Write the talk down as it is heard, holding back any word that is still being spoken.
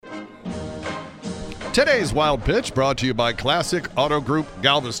Today's Wild Pitch brought to you by Classic Auto Group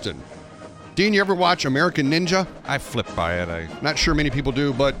Galveston. Dean, you ever watch American Ninja? I flip by it. Not sure many people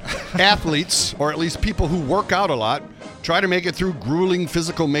do, but athletes, or at least people who work out a lot, try to make it through grueling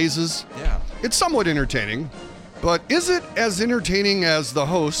physical mazes. Yeah. It's somewhat entertaining, but is it as entertaining as the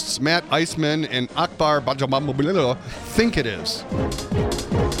hosts, Matt Iceman and Akbar Bajamamulila, think it is?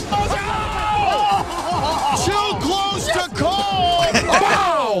 Too close to call!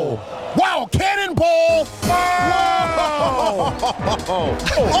 Wow! Wow, cannonball! Wow!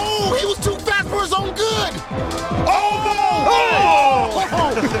 Oh, he was too fast for his own good! Oh!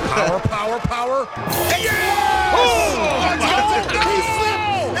 Power! Yes!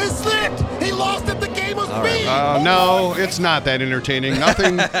 He slipped! He lost at the game of speed! No, it's not that entertaining.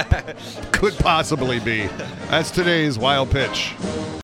 Nothing could possibly be. That's today's Wild Pitch.